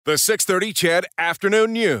The 6:30 CHED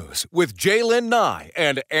Afternoon News with Jaylen Nye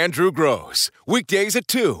and Andrew Gross. Weekdays at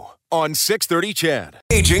 2 on 6:30 CHED.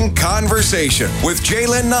 Aging Conversation with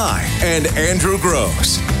Jaylen Nye and Andrew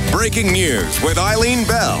Gross. Breaking news with Eileen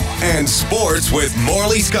Bell and sports with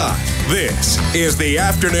Morley Scott. This is the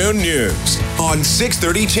Afternoon News on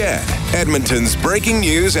 6:30 CHED, Edmonton's breaking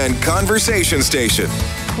news and conversation station.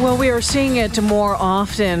 Well, we are seeing it more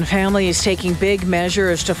often. Families taking big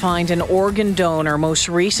measures to find an organ donor. Most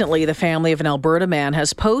recently, the family of an Alberta man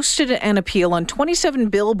has posted an appeal on 27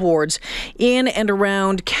 billboards in and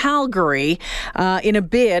around Calgary in a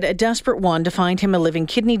bid, a desperate one, to find him a living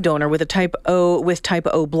kidney donor with type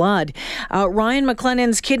O blood. Ryan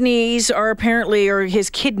McLennan's kidneys are apparently, or his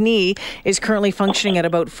kidney is currently functioning at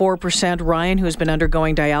about 4%. Ryan, who's been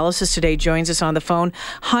undergoing dialysis today, joins us on the phone.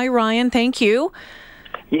 Hi, Ryan. Thank you.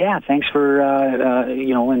 Yeah, thanks for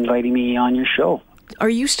inviting me on your show. Are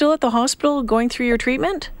you still at the hospital going through your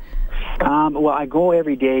treatment? Well, I go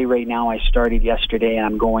every day right now. I started yesterday, and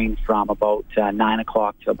I'm going from about 9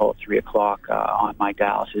 o'clock to about 3 o'clock on my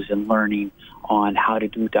dialysis and learning on how to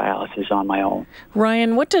do dialysis on my own.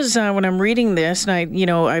 Ryan, what does, when I'm reading this, and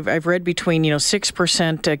I've read between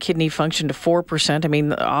 6% kidney function to 4%. I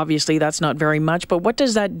mean, obviously that's not very much, but what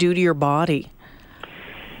does that do to your body?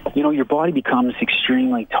 Your body becomes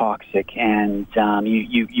extremely toxic, and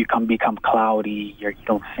you become cloudy. You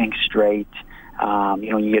don't think straight.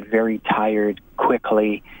 You get very tired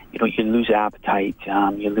quickly. You lose appetite.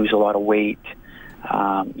 You lose a lot of weight.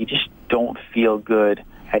 You just don't feel good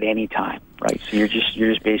at any time, right? So you're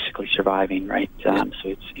just basically surviving, right? So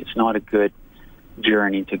it's not a good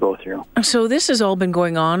journey to go through. So this has all been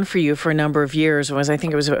going on for you for a number of years. I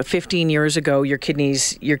think it was 15 years ago your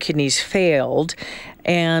kidneys failed.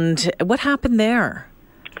 And what happened there?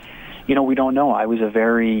 We don't know. I was a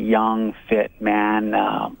very young, fit man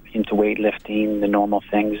into weightlifting, the normal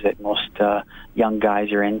things that most young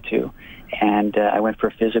guys are into. And I went for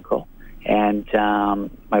a physical, and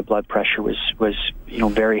my blood pressure was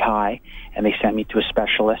very high. And they sent me to a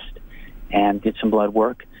specialist and did some blood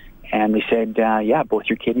work. And they said, both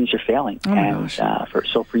your kidneys are failing.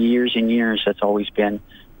 For years and years, that's always been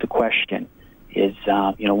the question: is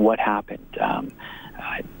what happened?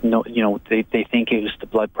 They think it was the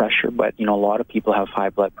blood pressure, but a lot of people have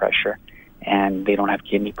high blood pressure and they don't have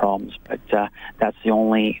kidney problems. But that's the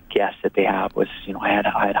only guess that they have was I had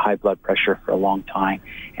high blood pressure for a long time,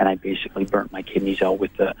 and I basically burnt my kidneys out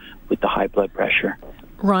with the high blood pressure.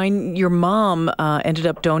 Ryan, your mom ended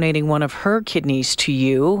up donating one of her kidneys to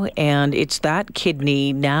you, and it's that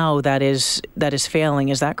kidney now that is failing.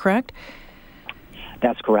 Is that correct?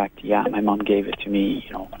 That's correct. Yeah, my mom gave it to me.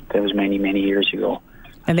 That was many, many years ago.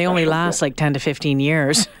 And they only last like 10 to 15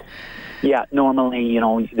 years. Yeah, normally,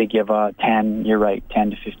 they give a 10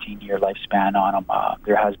 to 15 year lifespan on them.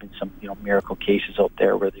 There has been some, miracle cases out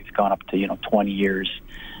there where they've gone up to, 20 years.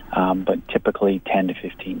 But typically 10 to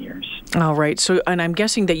 15 years. All right. So, and I'm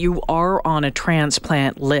guessing that you are on a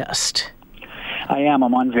transplant list. I am.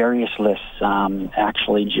 I'm on various lists.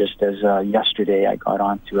 Actually, just as yesterday, I got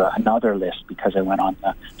onto another list because I went on,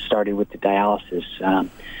 started with the dialysis.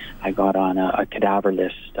 I got on a cadaver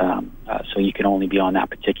list. So you can only be on that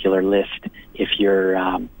particular list if you're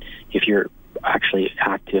actually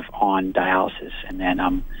active on dialysis. And then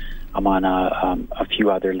I'm on a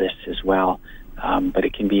few other lists as well. But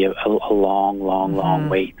it can be a long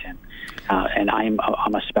wait, and I'm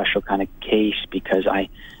a special kind of case because I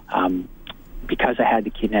had the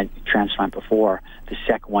kidney transplant before. The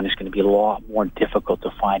second one is going to be a lot more difficult to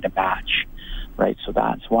find a match, right? So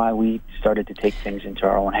that's why we started to take things into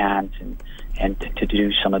our own hands and to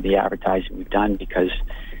do some of the advertising we've done, because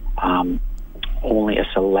only a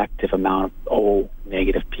selective amount of O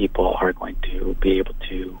negative people are going to be able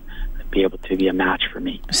to be a match for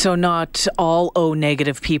me. So not all O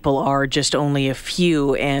negative people are, just only a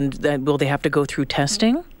few, and will they have to go through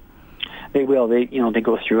testing? They will. They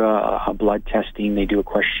go through a blood testing. They do a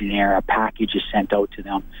questionnaire. A package is sent out to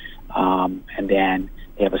them, and then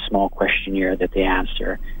they have a small questionnaire that they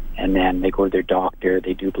answer, and then they go to their doctor.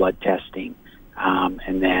 They do blood testing, and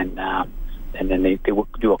then they will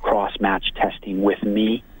do a cross-match testing with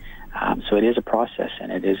me. So it is a process,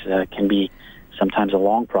 and it is can be sometimes a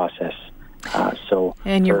long process.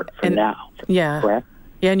 And you're correct? Yeah,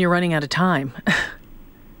 and you're running out of time.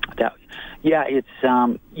 It's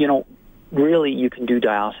really you can do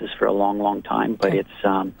dialysis for a long time, but it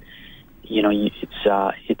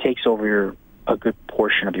takes over a good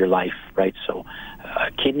portion of your life, right? So,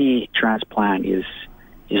 kidney transplant is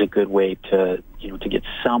a good way to get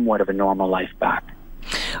somewhat of a normal life back.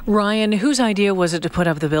 Ryan, whose idea was it to put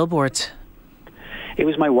up the billboards? It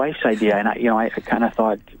was my wife's idea, and I kind of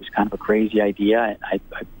thought it was kind of a crazy idea. And I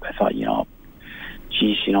thought,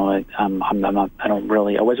 geez, I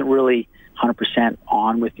wasn't really 100%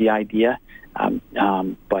 on with the idea.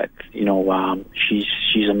 But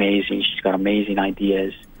she's amazing. She's got amazing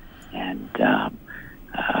ideas, and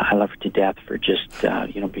I love her to death for just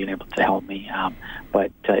being able to help me.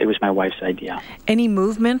 But it was my wife's idea. Any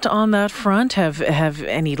movement on that front? Have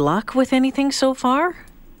any luck with anything so far?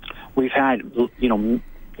 We've had,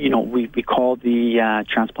 we called the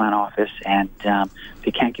transplant office, and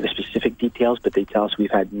they can't give us specific details, but they tell us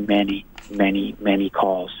we've had many, many, many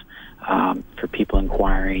calls for people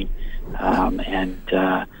inquiring and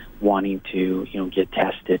wanting to, get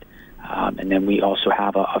tested. And then we also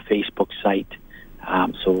have a Facebook site,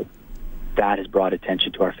 so that has brought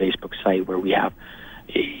attention to our Facebook site where we have.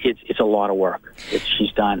 It's a lot of work.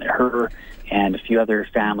 She's done. Her and a few other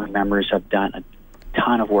family members have done a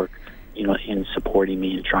ton of work, in supporting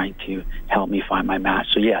me and trying to help me find my match.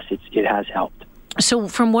 So yes, it has helped. So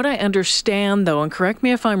from what I understand, though, and correct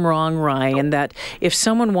me if I'm wrong, Ryan, that if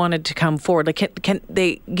someone wanted to come forward, like can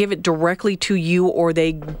they give it directly to you, or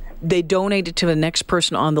they donate it to the next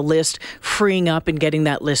person on the list, freeing up and getting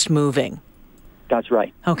that list moving? That's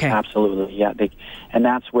right. Okay. Absolutely. Yeah. And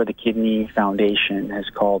that's where the Kidney Foundation has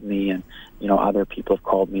called me, and other people have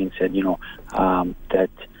called me and said, that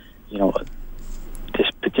this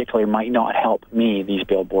particularly might not help me, these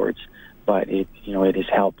billboards, but it has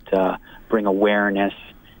helped bring awareness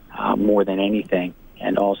more than anything,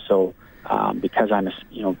 and also because I'm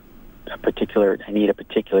I need a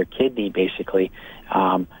particular kidney, basically,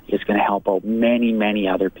 it's going to help out many, many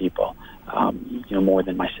other people, more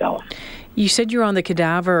than myself. You said you're on the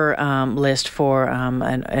cadaver list for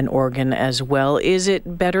an organ as well. Is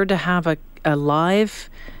it better to have a live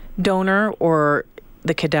donor or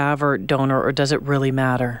the cadaver donor, or does it really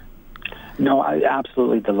matter? No,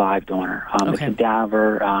 absolutely the live donor. Okay. The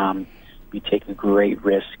cadaver, you take a great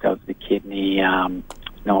risk of the kidney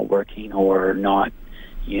not working or not,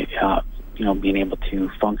 being able to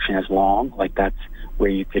function as long. Like that's where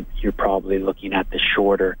you're probably looking at the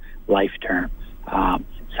shorter life term.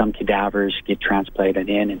 Some cadavers get transplanted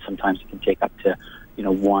in, and sometimes it can take up to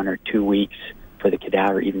 1 or 2 weeks for the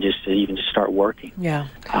cadaver even just to start working. Yeah.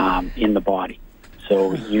 In the body.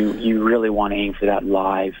 So you really want to aim for that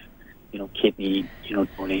live, kidney,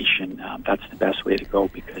 donation. That's the best way to go,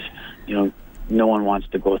 because no one wants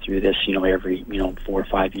to go through this, every 4 or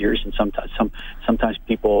 5 years, and sometimes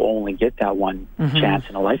people only get that one chance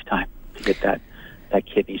in a lifetime to get that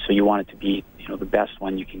kidney. So you want it to be the best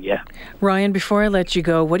one you can get. Ryan, before I let you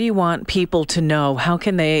go, what do you want people to know? How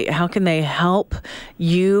can they help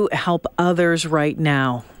you help others right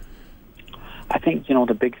now? I think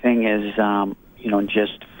the big thing is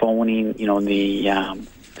just phoning the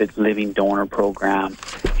Living Donor Program,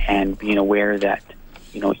 and being aware that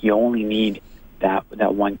you only need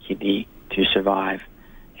that one kidney to survive,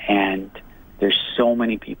 and there's so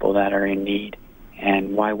many people that are in need,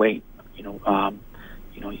 and why wait?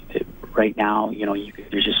 Right now,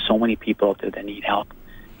 there's just so many people out there that need help,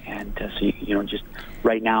 and so just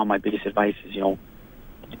right now, my biggest advice is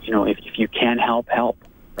if you can help,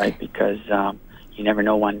 right? Because you never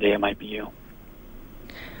know, one day it might be you.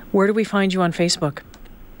 Where do we find you on Facebook?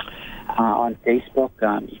 On Facebook,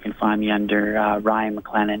 you can find me under Ryan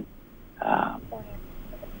McLennan.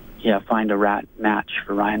 Find a match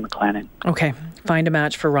for Ryan McLennan. Okay, find a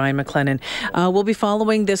match for Ryan McLennan. We'll be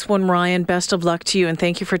following this one, Ryan. Best of luck to you, and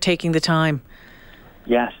thank you for taking the time.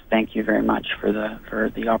 Yes, thank you very much for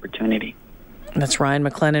the opportunity. That's Ryan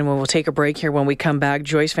McLennan. We'll take a break here. When we come back,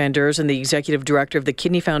 Joyce Van Deurzen, the Executive Director of the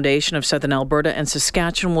Kidney Foundation of Southern Alberta and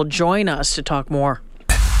Saskatchewan, will join us to talk more.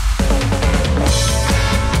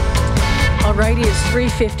 Alrighty, it's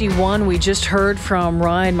 3:51. We just heard from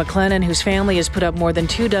Ryan McLennan, whose family has put up more than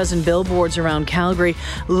 24 billboards around Calgary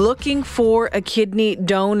looking for a kidney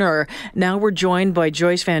donor. Now we're joined by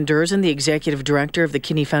Joyce Van Deurzen, the Executive Director of the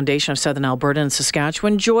Kidney Foundation of Southern Alberta and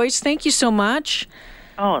Saskatchewan. Joyce, thank you so much.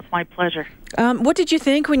 Oh, it's my pleasure. What did you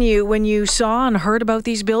think when you saw and heard about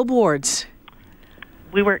these billboards?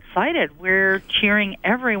 We were excited. We're cheering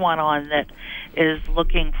everyone on that is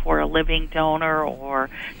looking for a living donor or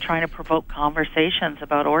trying to provoke conversations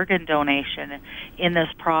about organ donation in this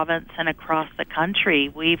province and across the country.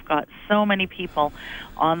 We've got so many people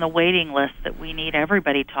on the waiting list that we need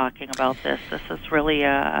everybody talking about this. This is really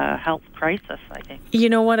a health crisis, I think. You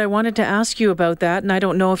know what? I wanted to ask you about that, and I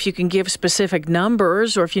don't know if you can give specific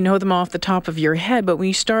numbers or if you know them off the top of your head, but when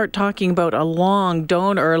you start talking about a long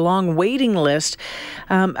donor or a long waiting list,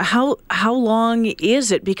 how long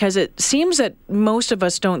is it? Because it seems that most of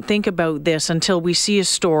us don't think about this until we see a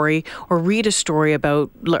story or read a story about,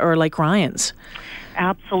 or like Ryan's.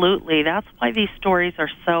 Absolutely. That's why these stories are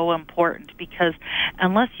so important, because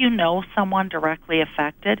unless you know someone directly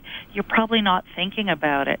affected, you're probably not thinking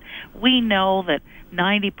about it. We know that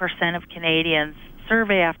 90% of Canadians,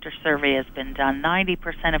 survey after survey has been done,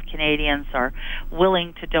 90% of Canadians are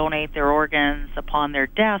willing to donate their organs upon their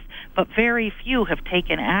death, but very few have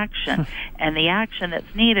taken action. And the action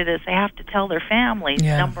that's needed is they have to tell their families,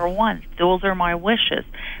 number one, those are my wishes,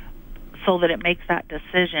 so that it makes that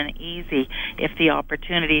decision easy if the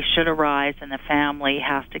opportunity should arise and the family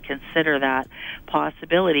has to consider that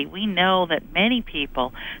possibility. We know that many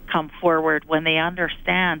people come forward when they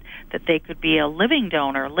understand that they could be a living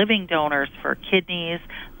donor, living donors for kidneys,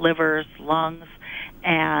 livers, lungs,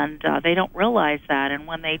 and they don't realize that. And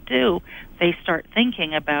when they do, they start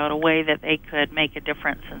thinking about a way that they could make a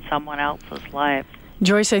difference in someone else's life.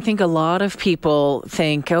 Joyce, I think a lot of people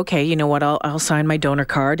think, okay, you know what, I'll sign my donor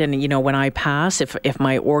card, and, you know, when I pass, if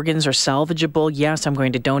my organs are salvageable, yes, I'm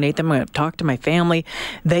going to donate them. I'm going to talk to my family.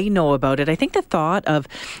 They know about it. I think the thought of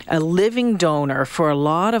a living donor for a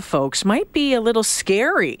lot of folks might be a little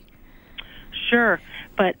scary. Sure.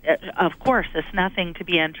 But, of course, it's nothing to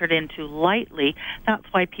be entered into lightly. That's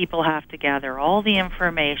why people have to gather all the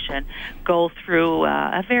information, go through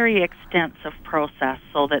a very extensive process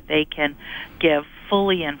so that they can give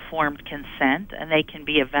fully informed consent, and they can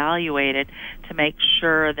be evaluated to make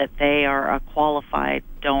sure that they are a qualified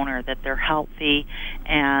donor, that they're healthy,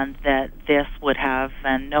 and that this would have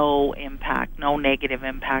no impact, no negative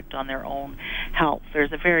impact on their own health.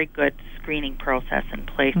 There's a very good screening process in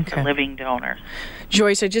place for living donors.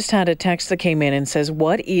 Joyce, I just had a text that came in and says,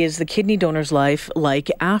 what is the kidney donor's life like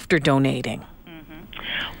after donating?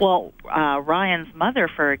 Well, Ryan's mother,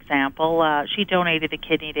 for example, she donated a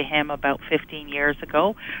kidney to him about 15 years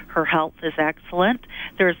ago. Her health is excellent.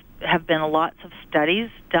 Have been lots of studies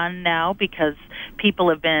done now because people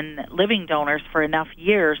have been living donors for enough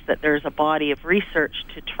years that there's a body of research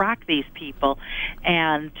to track these people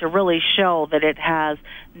and to really show that it has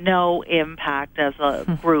no impact as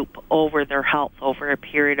a group over their health over a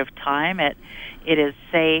period of time. It is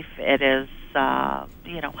safe. It is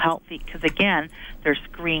healthy, because again, they're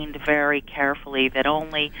screened very carefully, that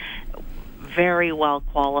only very well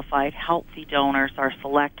qualified, healthy donors are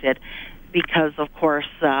selected because, of course,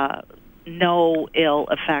 no ill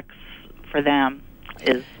effects for them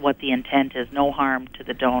is what the intent is, no harm to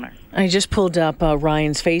the donor. I just pulled up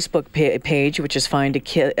Ryan's Facebook page, which is Find a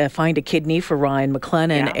Kidney for Ryan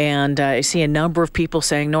McLennan, and I see a number of people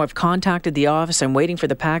saying, no, I've contacted the office, I'm waiting for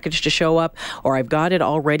the package to show up, or I've got it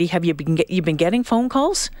already. Have you been getting phone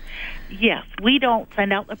calls? Yes, we don't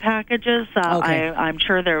send out the packages. I'm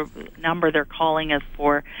sure their number they're calling is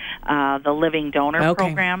for the living donor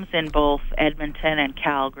programs in both Edmonton and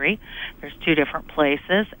Calgary. There's two different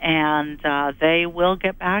places, and they will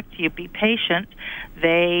get back to you. Be patient.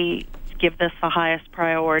 They give this the highest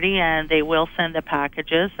priority, and they will send the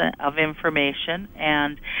packages of information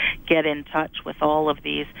and get in touch with all of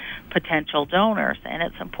these potential donors. And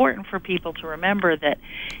it's important for people to remember that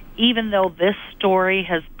even though this story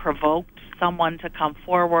has provoked someone to come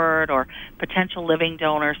forward or potential living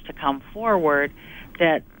donors to come forward,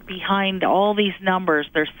 that behind all these numbers,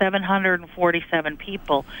 there's 747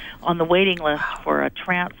 people on the waiting list for a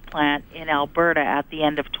transplant in Alberta at the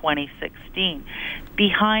end of 2016.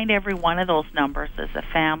 Behind every one of those numbers is a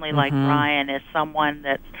family like Ryan, is someone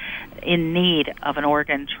that's in need of an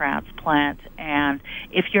organ transplant. And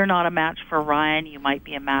if you're not a match for Ryan, you might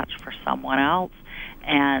be a match for someone else.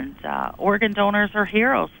 And organ donors are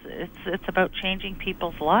heroes. It's about changing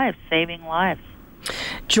people's lives, saving lives.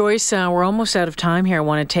 Joyce, we're almost out of time here. I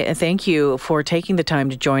want to thank you for taking the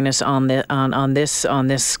time to join us on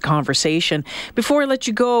this conversation. Before I let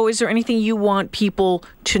you go, is there anything you want people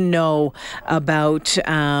to know about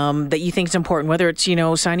that you think is important? Whether it's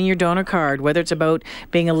signing your donor card, whether it's about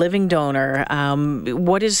being a living donor,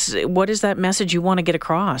 what is that message you want to get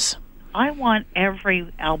across? I want every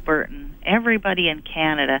Albertan, everybody in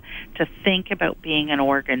Canada, to think about being an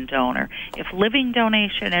organ donor. If living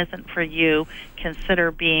donation isn't for you,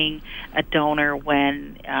 consider being a donor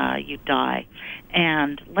when you die.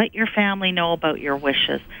 And let your family know about your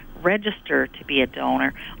wishes. Register to be a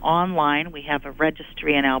donor online. We have a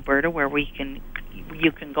registry in Alberta where you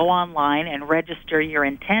can go online and register your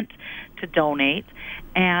intent to donate,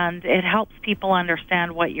 and it helps people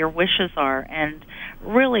understand what your wishes are. And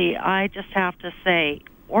really, I just have to say,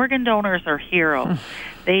 organ donors are heroes.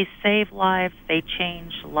 They save lives, they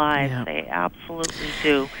change lives, they absolutely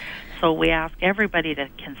do. So we ask everybody to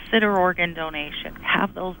consider organ donation,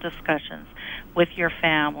 have those discussions with your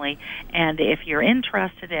family. And if you're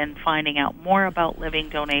interested in finding out more about living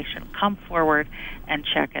donation, come forward and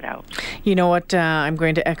check it out. You know what? I'm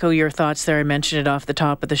going to echo your thoughts there. I mentioned it off the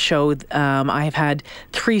top of the show. I have had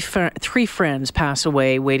three friends pass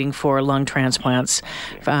away waiting for lung transplants.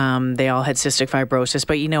 They all had cystic fibrosis.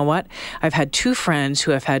 But you know what? I've had two friends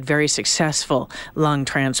who have had very successful lung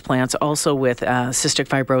transplants, also with cystic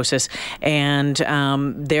fibrosis. And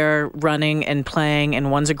they're running and playing,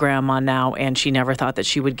 and one's a grandma now, and she never thought that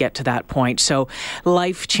she would get to that point. So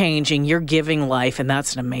life-changing. You're giving life, and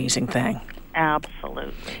that's an amazing thing.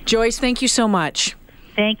 Absolutely. Joyce, thank you so much.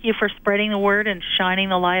 Thank you for spreading the word and shining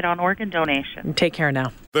the light on organ donation. Take care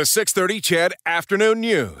now. The 6:30 CHED Afternoon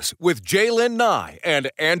News with Jaylen Nye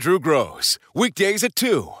and Andrew Gross. Weekdays at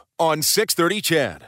 2 on 6:30 CHED.